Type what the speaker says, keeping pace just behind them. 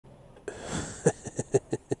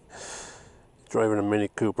Driving a Mini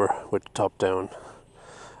Cooper with the top down,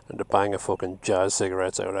 and the bang of fucking jazz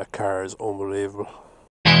cigarettes out of that car is unbelievable.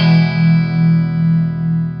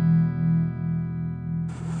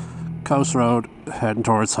 Coast Road, heading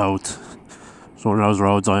towards Howth. It's one of those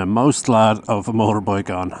roads I am most glad of a motorbike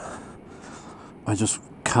on. I just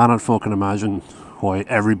cannot fucking imagine why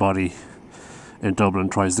everybody in Dublin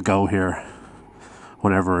tries to go here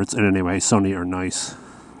whenever it's in any way sunny or nice.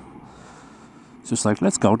 It's just like,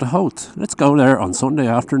 let's go to Howth. Let's go there on Sunday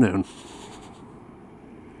afternoon.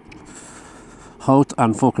 Howth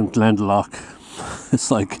and fucking Glendalough. It's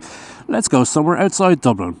like, let's go somewhere outside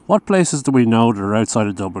Dublin. What places do we know that are outside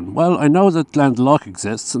of Dublin? Well, I know that Glendalough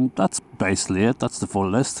exists, and that's basically it. That's the full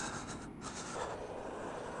list.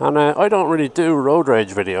 And I don't really do road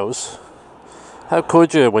rage videos. How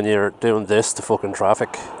could you when you're doing this to fucking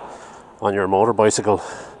traffic on your motorbicycle?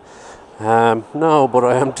 No, but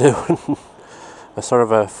I am doing a sort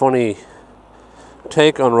of a funny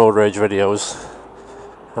take on road rage videos.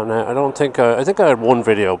 And I think I had one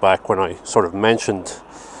video back when I sort of mentioned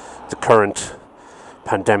the current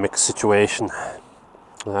pandemic situation.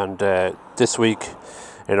 And this week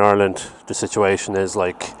in Ireland, the situation is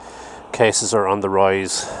like cases are on the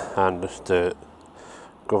rise, and the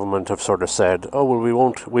government have sort of said, oh well,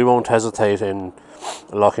 we won't hesitate in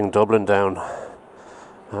locking Dublin down.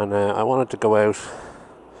 And I wanted to go out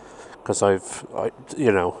because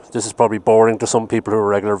this is probably boring to some people who are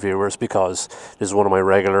regular viewers, because this is one of my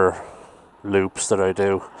regular loops that I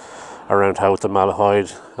do around Howth and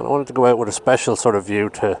Malahide, and I wanted to go out with a special sort of view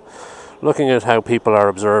to looking at how people are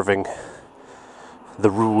observing the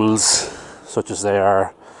rules, such as they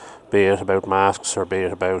are, be it about masks or be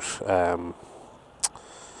it about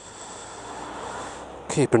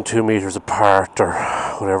keeping 2 meters apart or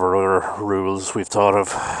whatever other rules we've thought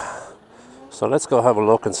of. So let's go have a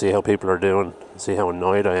look and see how people are doing, see how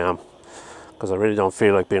annoyed I am, because I really don't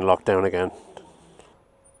feel like being locked down again.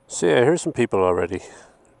 So yeah, here's some people already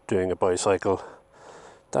doing a bicycle.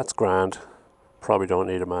 That's grand. Probably don't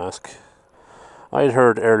need a mask. I had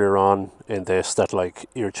heard earlier on in this that like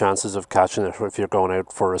your chances of catching it if you're going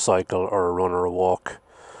out for a cycle or a run or a walk,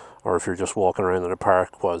 or if you're just walking around in a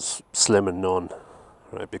park, was slim and none,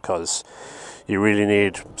 right? Because you really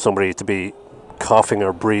need somebody to be coughing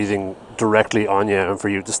or breathing directly on you and for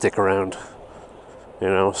you to stick around,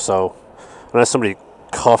 so unless somebody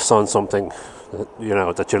coughs on something that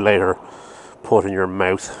you later put in your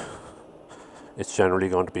mouth, it's generally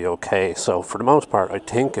going to be okay. So for the most part, I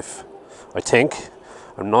think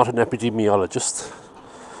I'm not an epidemiologist,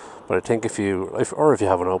 but I think if you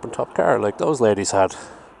have an open top car like those ladies had,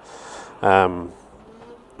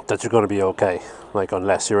 that you're going to be okay, like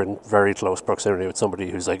unless you're in very close proximity with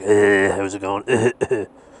somebody who's like, how's it going?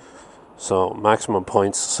 So maximum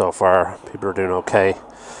points so far, people are doing okay.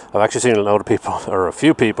 I've actually seen a load of people, or a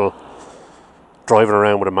few people, driving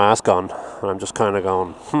around with a mask on, and I'm just kind of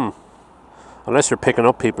going, unless you're picking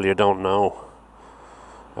up people you don't know,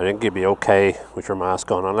 I think you'd be okay with your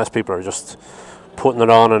mask on, unless people are just putting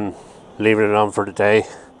it on and leaving it on for the day,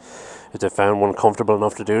 if they found one comfortable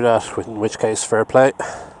enough to do that, in which case, fair play.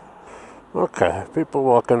 Okay, people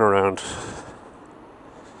walking around.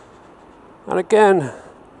 And again,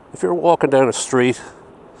 if you're walking down a street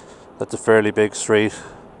that's a fairly big street,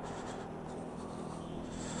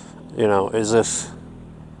 is it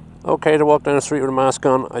okay to walk down the street with a mask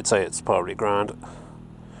on? I'd say it's probably grand.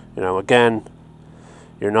 Again,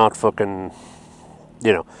 you're not fucking,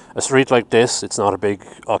 a street like this, it's not a big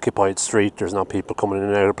occupied street, there's not people coming in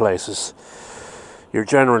and out of places. You're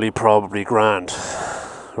generally probably grand,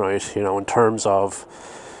 right? In terms of,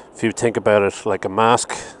 if you think about it, like a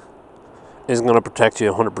mask isn't going to protect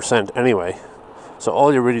you 100% anyway. So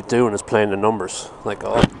all you're really doing is playing the numbers. Like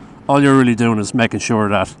all you're really doing is making sure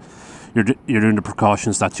that you're doing the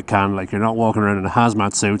precautions that you can. Like, you're not walking around in a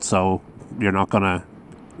hazmat suit, so you're not gonna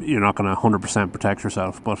 100% protect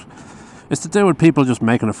yourself. But it's to do with people just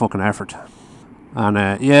making a fucking effort. And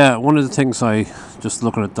one of the things I just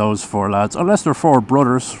looking at those four lads, unless they're four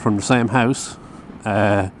brothers from the same house,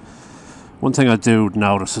 one thing I do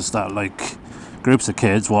notice is that like groups of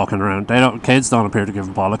kids walking around, kids don't appear to give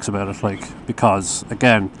bollocks about it, like, because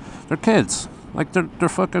again, they're kids. Like they're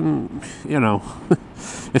fucking,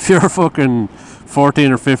 if you're fucking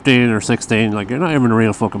 14 or 15 or 16, like, you're not even a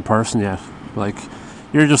real fucking person yet. Like,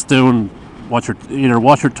 you're just doing what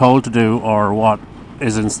you're told to do, or what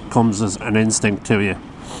comes as an instinct to you.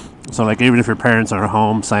 So like, even if your parents are at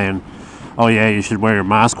home saying, oh yeah, you should wear your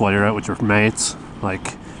mask while you're out with your mates,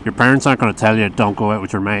 like, your parents aren't going to tell you don't go out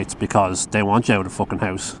with your mates because they want you out of the fucking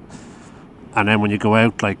house. And then when you go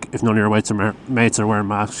out, like, if none of your mates are wearing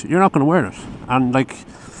masks, you're not going to wear it. And like,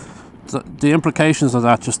 the implications of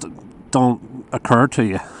that just don't occur to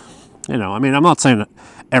you. You know, I mean, I'm not saying that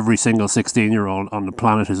every single 16-year-old on the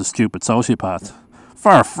planet is a stupid sociopath.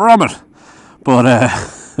 Far from it. But,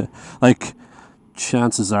 like,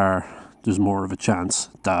 chances are there's more of a chance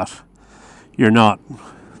that you're not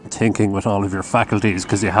thinking with all of your faculties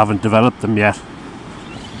because you haven't developed them yet.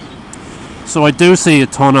 So I do see a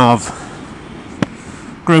ton of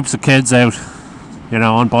groups of kids out, you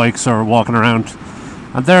know, on bikes or walking around,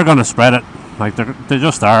 and they're going to spread it. Like, they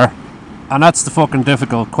just are. And that's the fucking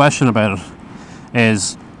difficult question about it,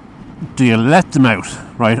 is do you let them out,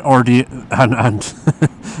 right? Or do you, and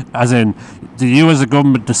as in, do you as a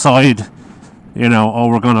government decide, you know, oh,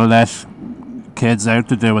 we're going to let kids out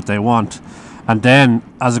to do what they want? And then,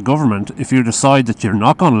 as a government, if you decide that you're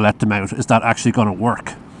not going to let them out, is that actually going to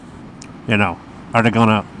work? You know, are they going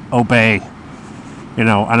to obey? You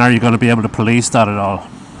know, and are you going to be able to police that at all,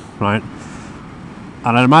 right?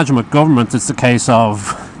 And I imagine with government, it's the case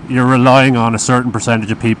of you're relying on a certain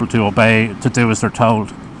percentage of people to obey, to do as they're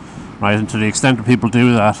told, right? And to the extent that people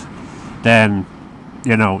do that, then,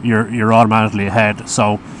 you know, you're automatically ahead.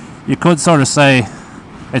 So you could sort of say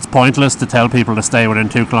it's pointless to tell people to stay within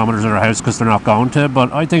 2 kilometres of their house because they're not going to,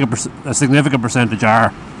 but I think a significant percentage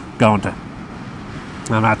are going to.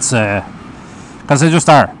 And that's because they just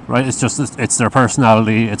are, right? It's their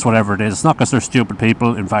personality, it's whatever it is. It's not because they're stupid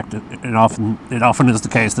people. In fact, it often is the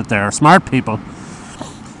case that they're smart people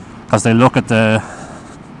because they look at the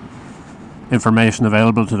information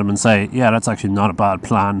available to them and say, yeah, that's actually not a bad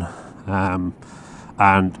plan.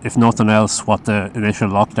 And if nothing else, what the initial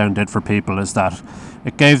lockdown did for people is that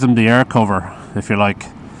it gave them the air cover, if you like.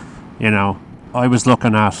 You know, I was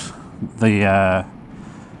looking at the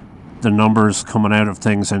numbers coming out of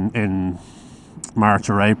things in March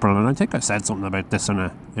or April, and I think I said something about this in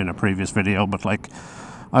a previous video, but like,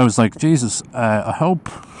 I was like, Jesus, I hope,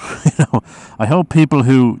 you know, I hope people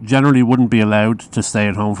who generally wouldn't be allowed to stay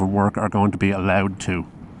at home from work are going to be allowed to,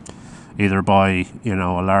 either by, you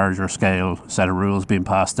know, a larger scale set of rules being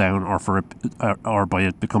passed down, or by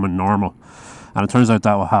it becoming normal. And it turns out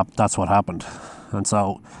that's what happened. And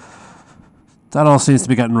so that all seems to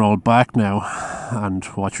be getting rolled back now. And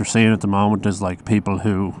what you're seeing at the moment is like people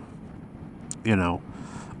who, you know,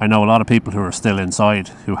 I know a lot of people who are still inside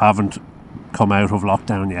who haven't come out of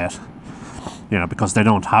lockdown yet, you know, because they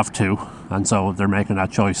don't have to, and so they're making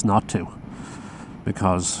that choice not to,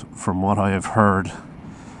 because from what I have heard,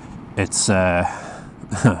 it's I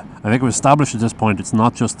think it was established at this point, it's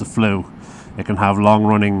not just the flu. It can have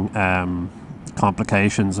long-running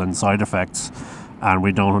complications and side effects, and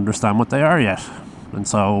we don't understand what they are yet. And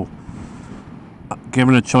so,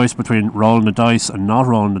 given a choice between rolling the dice and not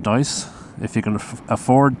rolling the dice, if you can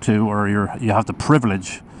afford to, or you have the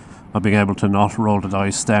privilege of being able to not roll the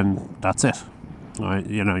dice, then that's it. Right?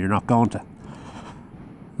 You know, you're not going to.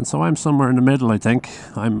 And so I'm somewhere in the middle, I think.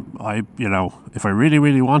 You know, if I really,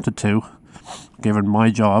 really wanted to, given my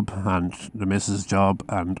job and the missus' job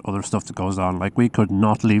and other stuff that goes on, like, we could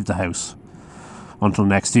not leave the house until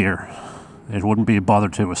next year. It wouldn't be a bother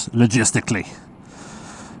to us, logistically.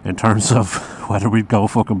 In terms of whether we'd go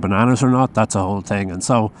fucking bananas or not, that's a whole thing. And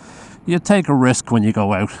so, you take a risk when you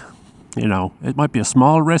go out. You know, it might be a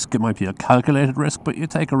small risk, it might be a calculated risk, but you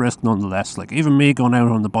take a risk nonetheless. Like, even me going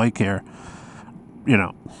out on the bike here, you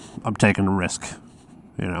know, I'm taking a risk,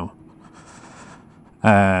 you know.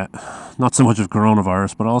 Not so much of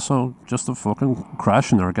coronavirus, but also just of fucking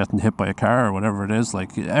crashing or getting hit by a car or whatever it is.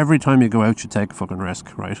 Like, every time you go out, you take a fucking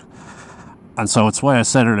risk, right? And so it's why I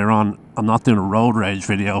said earlier on, I'm not doing a road rage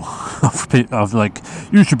video of like,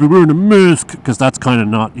 you should be wearing a mask, because that's kind of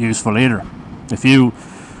not useful either. If you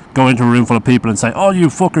go into a room full of people and say, oh, you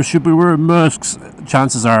fuckers should be wearing masks,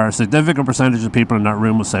 chances are a significant percentage of people in that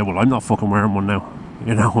room will say, well, I'm not fucking wearing one now.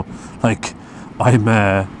 You know, like, I'm,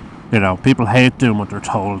 you know, people hate doing what they're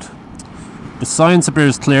told. The science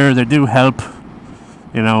appears clear, they do help.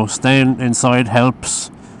 You know, staying inside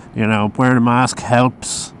helps. You know, wearing a mask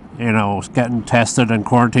helps. You know, getting tested and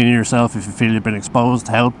quarantining yourself if you feel you've been exposed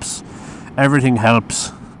helps. Everything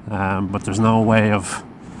helps. But there's no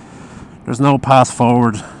path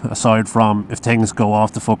forward aside from if things go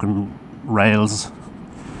off the fucking rails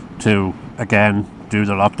to, again, do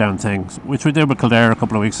the lockdown things, which we did with Kildare a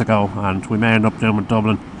couple of weeks ago, and we may end up doing with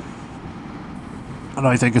Dublin. And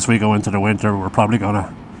I think as we go into the winter, we're probably going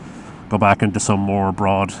to go back into some more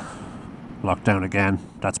broad lockdown again.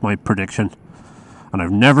 That's my prediction. And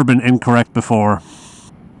I've never been incorrect before.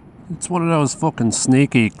 It's one of those fucking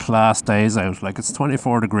sneaky class days out. Like, it's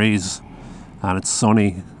 24 degrees and it's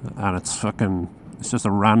sunny and it's just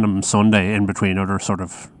a random Sunday in between other sort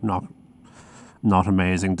of not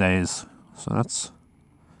amazing days. So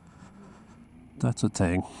That's a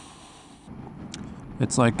thing.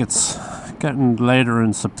 It's like it's getting later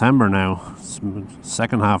in September now. It's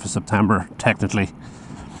second half of September, technically.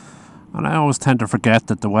 And I always tend to forget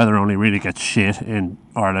that the weather only really gets shit in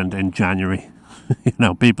Ireland in January. You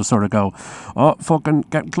know, people sort of go, oh, fucking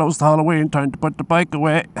getting close to Halloween, time to put the bike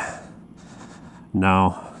away.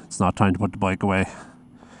 No, it's not time to put the bike away.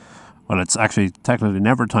 Well, it's actually technically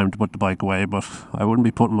never time to put the bike away, but I wouldn't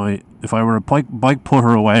be putting my... If I were a bike putter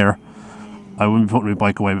awayer, I wouldn't be putting my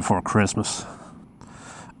bike away before Christmas.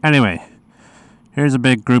 Anyway, here's a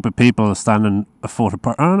big group of people standing a foot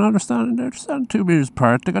apart. Oh no, they're standing 2 meters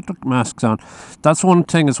apart. They got the masks on. That's one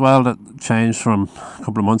thing as well that changed from a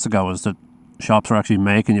couple of months ago, is that shops are actually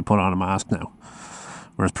making you put on a mask now.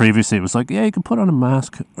 Whereas previously it was like, yeah, you can put on a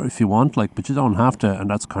mask if you want, like, but you don't have to, and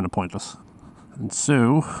that's kind of pointless. And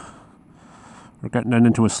so we're getting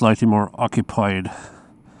into a slightly more occupied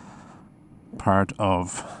part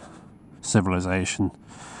of civilization.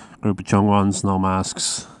 Group of chung ones, no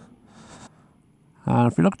masks.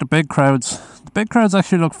 And if you look at the big crowds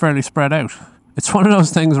actually look fairly spread out. It's one of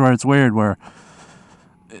those things where it's weird, where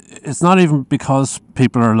it's not even because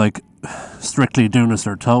people are like strictly doing as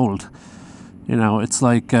they're told. You know, it's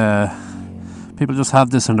like people just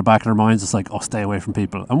have this in the back of their minds. It's like, oh, stay away from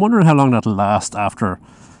people. I'm wondering how long that'll last after,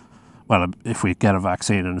 well, if we get a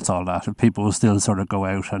vaccine and it's all that. If people will still sort of go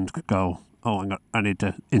out and go, oh, I need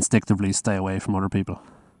to instinctively stay away from other people.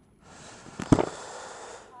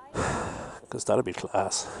 Because that'd be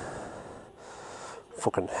class.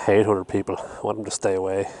 Fucking hate other people. Want them to stay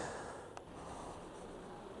away.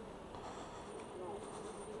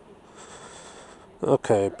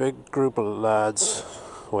 Okay, big group of lads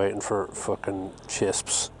waiting for fucking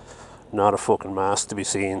chisps. Not a fucking mask to be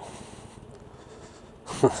seen.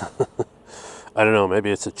 I don't know,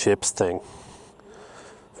 maybe it's a chips thing.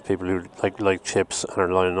 People who like chips and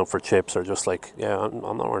are lining up for chips are just like, yeah,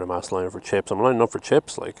 I'm not wearing a mask lining for chips. I'm lining up for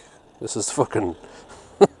chips. Like, this is fucking...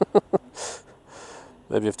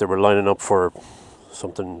 Maybe if they were lining up for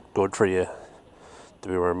something good for you, to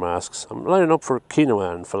be wearing masks. I'm lining up for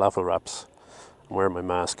quinoa and falafel wraps. I'm wearing my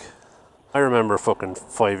mask. I remember fucking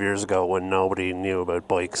 5 years ago when nobody knew about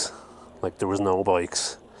bikes. Like, there was no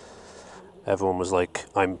bikes. Everyone was like,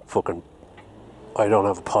 I don't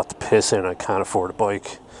have a pot to piss in, I can't afford a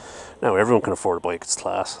bike. Now everyone can afford a bike, it's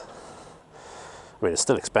class. I mean, it's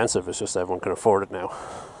still expensive, it's just everyone can afford it now.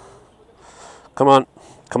 Come on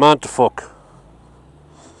to fuck.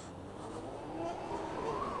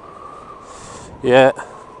 Yeah,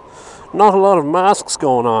 not a lot of masks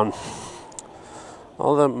going on.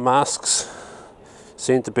 All the masks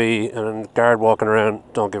seem to be, and a guard walking around,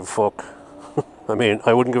 don't give a fuck. I mean,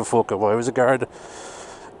 I wouldn't give a fuck if I was a guard.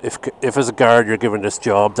 If as a guard you're given this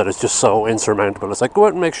job that is just so insurmountable, it's like, go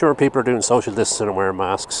out and make sure people are doing social distancing and wearing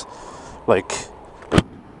masks. Like,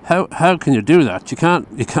 how can you do that? You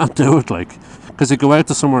can't do it, like, because you go out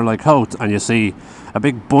to somewhere like Howth and you see a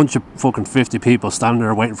big bunch of fucking 50 people standing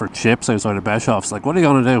there waiting for chips outside of Bischoff's. Like, what are you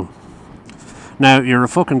gonna do? Now, you're a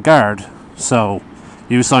fucking guard, so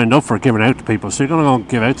you signed up for giving out to people, so you're gonna go and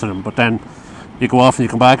give out to them, but then you go off and you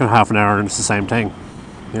come back in half an hour and it's the same thing,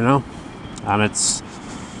 you know? And it's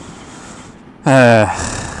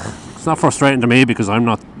not frustrating to me because I'm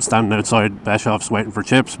not standing outside Bischoff's waiting for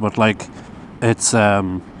chips, but like, it's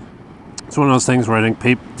one of those things where I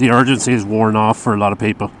think the urgency is worn off for a lot of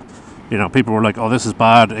people. You know, people were like, oh, this is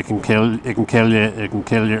bad, it can kill you, it can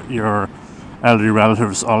kill your elderly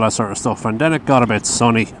relatives, all that sort of stuff. And then it got a bit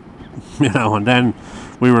sunny, you know, and then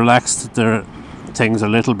we relaxed the things a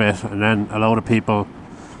little bit, and then a load of people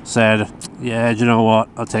said, yeah, do you know what,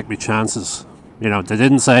 I'll take my chances. You know, they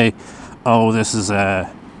didn't say, oh, this is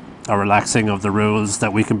a relaxing of the rules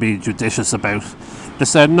that we can be judicious about. They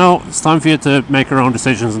said, no, it's time for you to make your own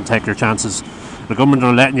decisions and take your chances. The government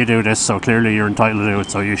are letting you do this, so clearly you're entitled to do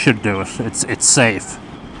it, so you should do it. It's safe.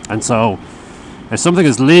 And so, if something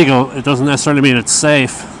is legal, it doesn't necessarily mean it's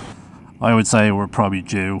safe. I would say we're probably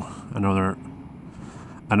due another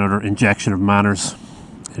injection of manners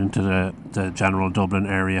into the general Dublin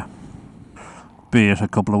area. Be it a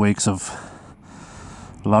couple of weeks of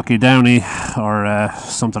Locky Downey or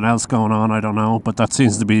something else going on, I don't know, but that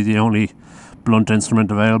seems to be the only blunt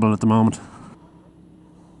instrument available at the moment.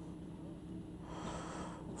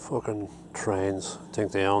 Fucking trains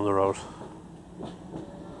think they own the road.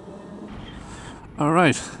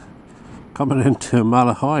 Alright, coming into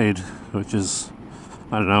Malahide, which is,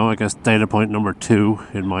 I don't know, I guess data point number 2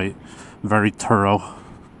 in my very thorough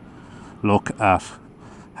look at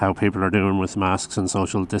how people are doing with masks and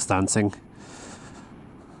social distancing.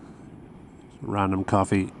 Random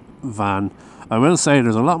coffee van. I will say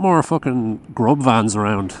there's a lot more fucking grub vans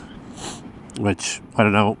around. which, I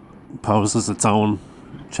don't know, poses its own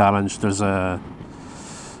challenge. There's I'm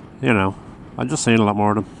just seeing a lot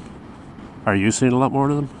more of them. Are you seeing a lot more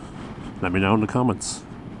of them? Let me know in the comments.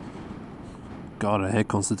 God, I hate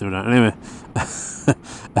cunts to do that. Anyway,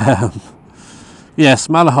 yes,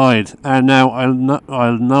 Malahide. And now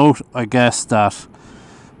I'll note, I guess, that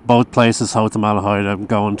both places, Howth and Malahide, I'm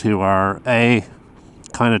going to are A,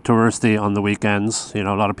 kind of touristy on the weekends. A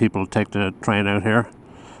lot of people take the train out here,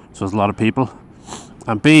 so there's a lot of people.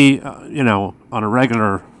 And B, on a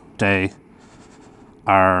regular day,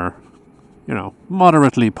 are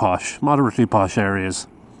moderately posh areas.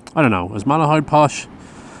 I don't know. Is Malahide posh?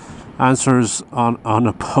 Answers on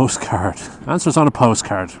a postcard. Answers on a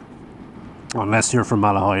postcard. Unless you're from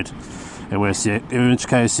Malahide, in which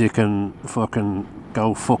case you can fucking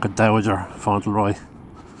go fuck a dowager, Fauntleroy.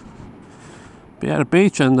 But yeah, the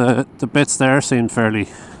beach and the bits there seem fairly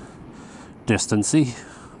distancy.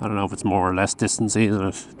 I don't know if it's more or less distancy than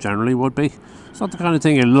it generally would be. It's not the kind of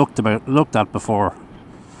thing you looked at before.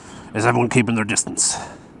 Is everyone keeping their distance?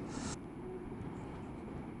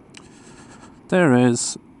 There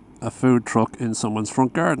is a food truck in someone's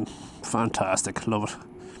front garden. Fantastic, love it.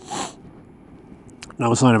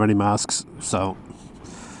 No sign of any masks, so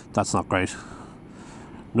that's not great.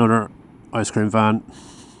 Another ice cream van.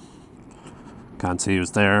 Can't see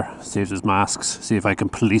who's there. See if there's masks. See if I can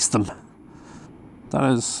police them. That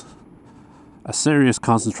is a serious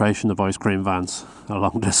concentration of ice cream vans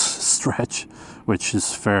along this stretch, which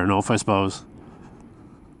is fair enough, I suppose.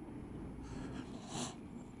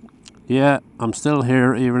 Yeah, I'm still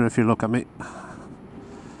here even if you look at me.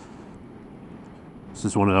 This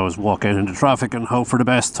is one of those walk out into traffic and hope for the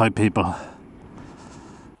best type people.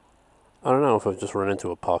 I don't know if I've just run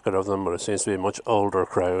into a pocket of them, but it seems to be a much older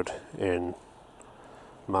crowd in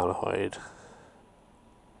Malahide.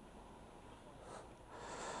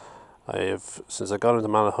 Since I got into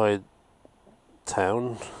Malahide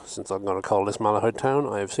town, since I'm going to call this Malahide town,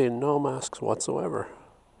 I have seen no masks whatsoever.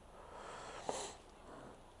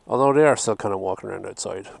 Although they are still kind of walking around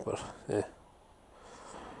outside, but yeah.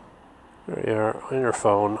 There you are, on your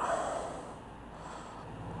phone.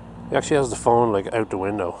 He actually has the phone like out the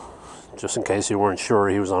window, just in case you weren't sure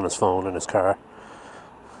he was on his phone in his car.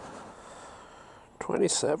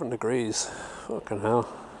 27 degrees, fucking hell.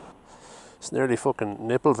 It's nearly fucking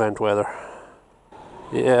nipple vent weather.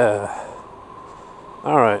 Yeah.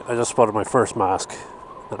 Alright, I just spotted my first mask,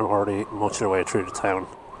 and I'm already much of the way through the town.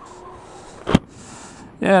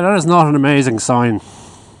 Yeah, that is not an amazing sign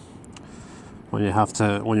when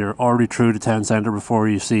you're already through the town centre before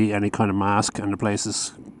you see any kind of mask and the place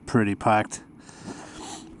is pretty packed.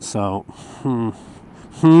 So,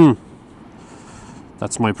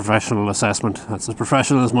 that's my professional assessment. That's as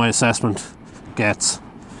professional as my assessment gets.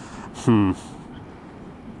 And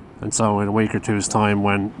so in a week or two's time,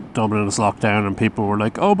 when Dublin is locked down and people were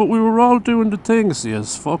like, oh, but we were all doing the things.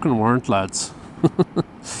 Yes, fucking weren't, lads.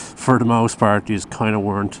 For the most part, you kind of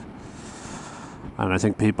weren't. And I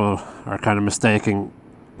think people are kind of mistaking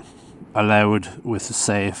allowed with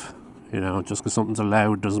safe. Just because something's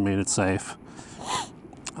allowed doesn't mean it's safe.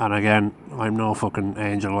 And again, I'm no fucking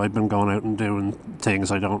angel. I've been going out and doing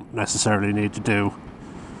things I don't necessarily need to do.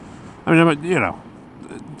 I mean,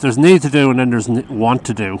 there's need to do and then there's want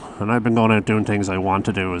to do. And I've been going out doing things I want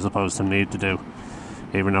to do as opposed to need to do.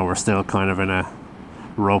 Even though we're still kind of in a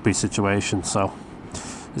ropey situation. So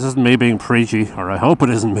this isn't me being preachy, or I hope it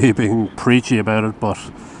isn't me being preachy about it, but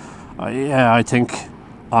I think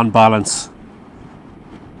on balance,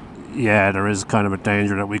 there is kind of a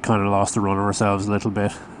danger that we kind of lost the run of ourselves a little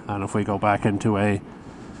bit. And if we go back into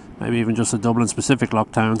maybe even just a Dublin specific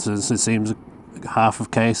lockdown, since it seems half of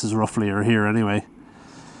cases roughly are here anyway,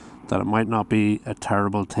 that it might not be a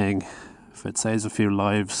terrible thing. If it saves a few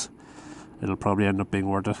lives, it'll probably end up being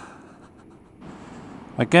worth it.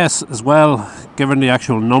 I guess as well, given the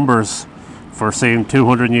actual numbers for seeing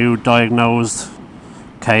 200 new diagnosed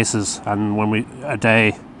cases a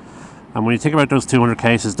day, and when you think about those 200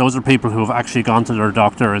 cases, those are people who have actually gone to their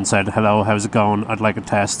doctor and said, hello, how's it going? I'd like a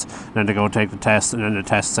test. And then they go take the test, and then the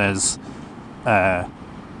test says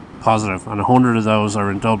positive. And 100 of those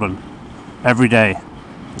are in Dublin every day.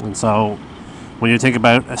 And so when you think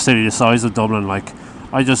about a city the size of Dublin, like,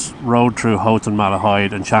 I just rode through Howth and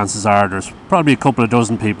Malahide, and chances are there's probably a couple of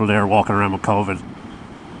dozen people there walking around with COVID.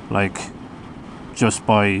 Like, just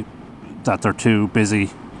by that they're two busy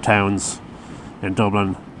towns in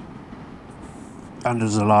Dublin. And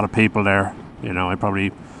there's a lot of people there. I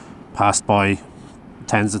probably passed by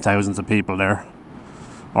tens of thousands of people there.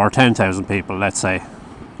 Or 10,000 people, let's say.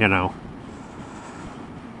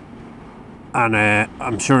 And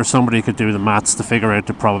I'm sure somebody could do the maths to figure out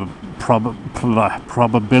the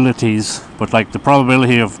probabilities, but like the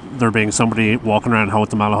probability of there being somebody walking around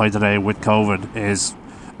Houghton Malahide today with COVID is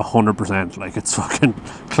 100%. Like it's fucking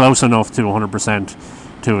close enough to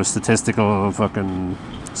 100% to a statistical fucking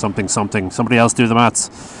something. Somebody else do the maths.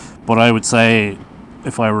 But I would say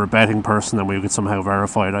if I were a betting person and we could somehow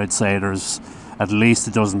verify it, I'd say there's at least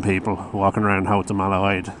a dozen people walking around Houghton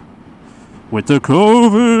Malahide with the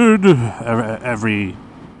COVID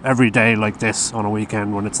every day like this on a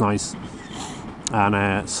weekend when it's nice.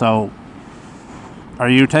 And so, are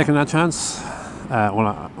you taking that chance?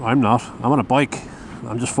 Well, I'm not. I'm on a bike.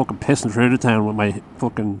 I'm just fucking pissing through the town with my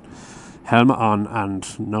fucking helmet on,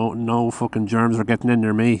 and no fucking germs are getting in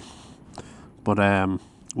near me. But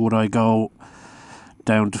would I go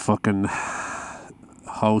down to fucking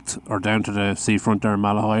Howth or down to the seafront there in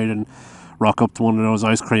Malahide and rock up to one of those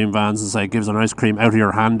ice cream vans and say, "Give us an ice cream out of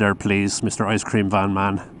your hand there, please, Mr. Ice Cream Van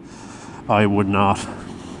Man"? I would not.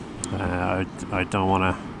 I don't want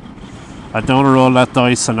to. I don't want to roll that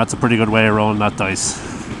dice, and that's a pretty good way of rolling that dice.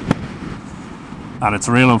 And it's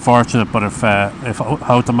real unfortunate, but if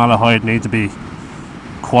Houghton Malahide need to be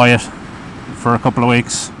quiet for a couple of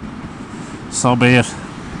weeks, so be it.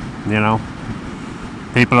 You know,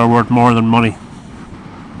 people are worth more than money,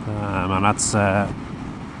 and that's.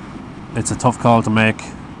 It's a tough call to make,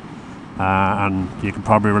 and you can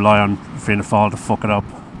probably rely on Fianna Fáil to fuck it up.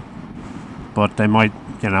 But they might,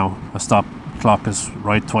 you know, a stop clock is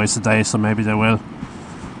right twice a day, so maybe they will.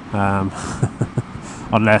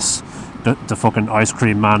 Unless the fucking ice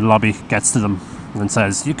cream man lobby gets to them and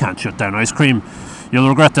says, "You can't shut down ice cream, you'll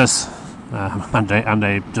regret this," and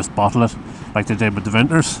they just bottle it like they did with the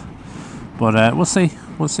Vintners. But we'll see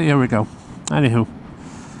how we go. Anywho,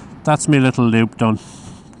 that's me little loop done.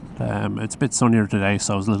 It's a bit sunnier today,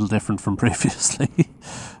 so it's a little different from previously.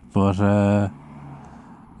 But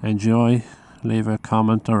enjoy, leave a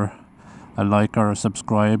comment or a like or a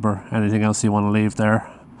subscribe or anything else you want to leave there.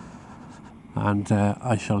 And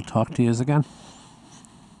I shall talk to you again.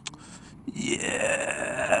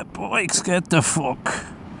 Yeah, bikes, get the fuck.